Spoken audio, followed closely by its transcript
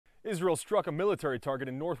Israel struck a military target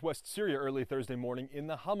in northwest Syria early Thursday morning in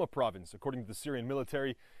the Hama province, according to the Syrian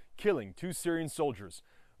military, killing 2 Syrian soldiers.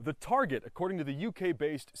 The target, according to the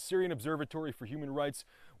UK-based Syrian Observatory for Human Rights,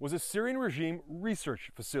 was a Syrian regime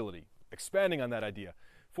research facility. Expanding on that idea,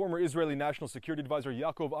 former Israeli National Security Advisor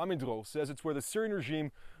Yaakov Amidrol says it's where the Syrian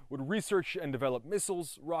regime would research and develop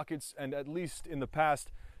missiles, rockets, and at least in the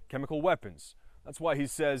past, chemical weapons. That's why he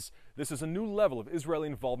says this is a new level of Israeli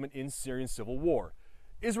involvement in Syrian civil war.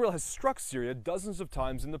 Israel has struck Syria dozens of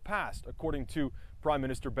times in the past, according to Prime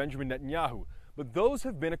Minister Benjamin Netanyahu, but those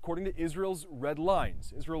have been according to Israel's red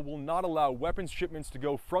lines. Israel will not allow weapons shipments to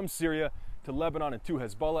go from Syria to Lebanon and to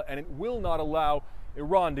Hezbollah, and it will not allow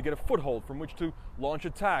Iran to get a foothold from which to launch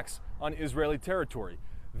attacks on Israeli territory.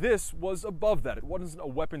 This was above that. It wasn't a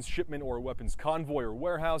weapons shipment or a weapons convoy or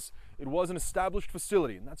warehouse. It was an established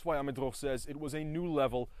facility, and that's why Amidrov says it was a new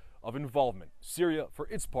level of involvement. Syria, for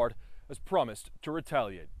its part, has promised to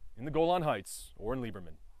retaliate in the Golan Heights or in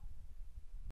Lieberman.